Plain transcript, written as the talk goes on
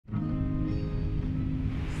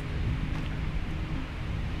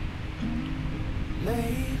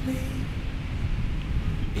lately.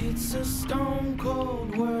 It's a stone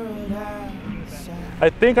cold world outside. I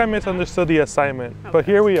think I misunderstood the assignment, but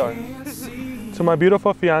here we are. To my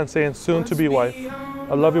beautiful fiance and soon-to-be wife,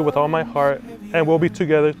 I love you with all my heart, and we'll be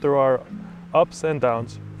together through our ups and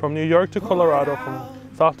downs. From New York to Colorado, from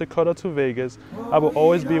South Dakota to Vegas, I will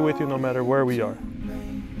always be with you no matter where we are.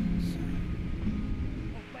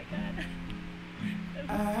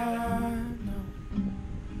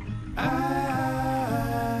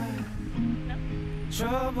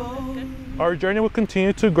 Our journey will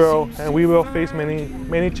continue to grow, and we will face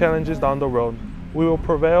many challenges down the road. We will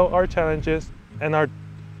prevail our challenges and our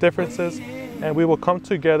differences, and we will come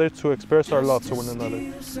together to express our love to one another.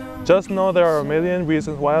 Just know there are a million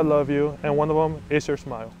reasons why I love you, and one of them is your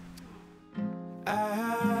smile.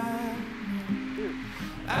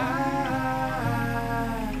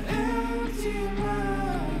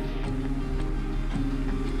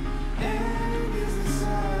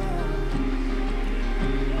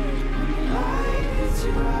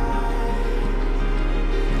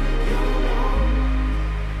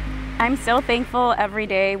 I'm so thankful every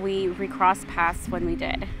day we recrossed paths when we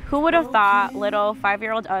did. Who would have thought little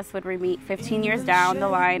 5-year-old us would meet 15 years down the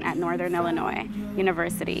line at Northern Illinois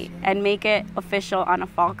University and make it official on a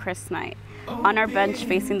fall crisp night on our bench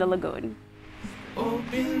facing the lagoon.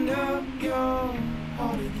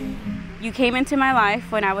 You came into my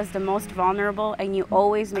life when I was the most vulnerable, and you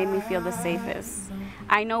always made me feel the safest.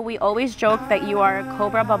 I know we always joke that you are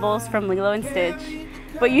Cobra Bubbles from Lilo and Stitch,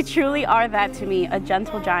 but you truly are that to me, a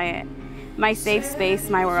gentle giant. My safe space,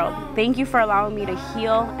 my world. Thank you for allowing me to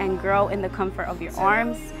heal and grow in the comfort of your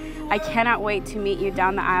arms. I cannot wait to meet you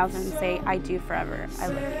down the aisles and say, I do forever. I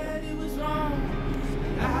love you.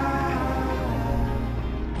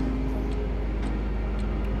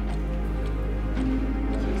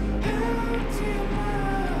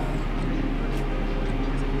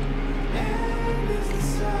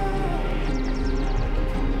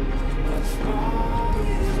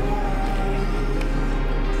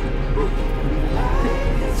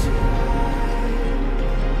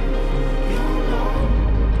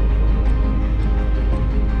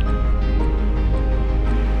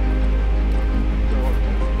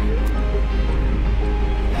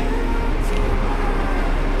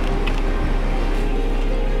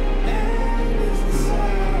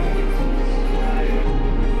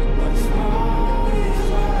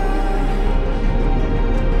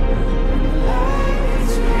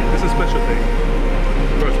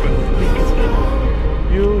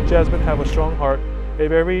 Jasmine, have a strong heart.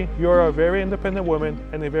 You're a very independent woman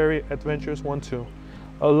and a very adventurous one too.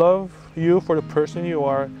 I love you for the person you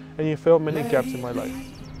are, and you fill many gaps in my life.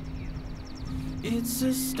 It's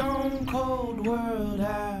a stone cold world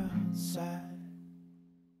out.